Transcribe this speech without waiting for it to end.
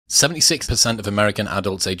76% of American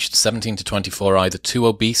adults aged 17 to 24 are either too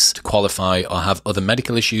obese to qualify or have other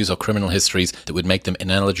medical issues or criminal histories that would make them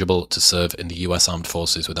ineligible to serve in the U.S. Armed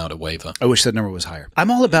Forces without a waiver. I wish that number was higher.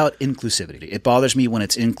 I'm all about inclusivity. It bothers me when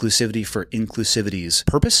it's inclusivity for inclusivity's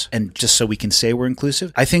purpose and just so we can say we're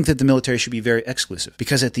inclusive. I think that the military should be very exclusive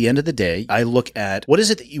because at the end of the day, I look at what is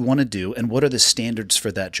it that you want to do and what are the standards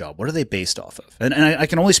for that job? What are they based off of? And I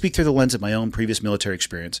can only speak through the lens of my own previous military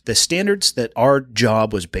experience. The standards that our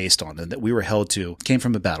job was based on and that we were held to came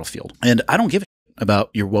from a battlefield. And I don't give a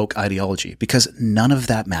about your woke ideology because none of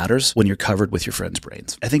that matters when you're covered with your friends'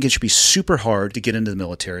 brains. I think it should be super hard to get into the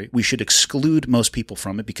military. We should exclude most people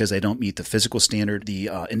from it because they don't meet the physical standard, the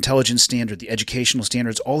intelligence standard, the educational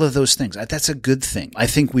standards, all of those things. That's a good thing. I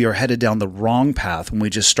think we are headed down the wrong path when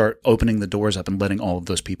we just start opening the doors up and letting all of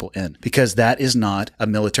those people in because that is not a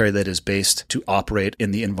military that is based to operate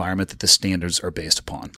in the environment that the standards are based upon.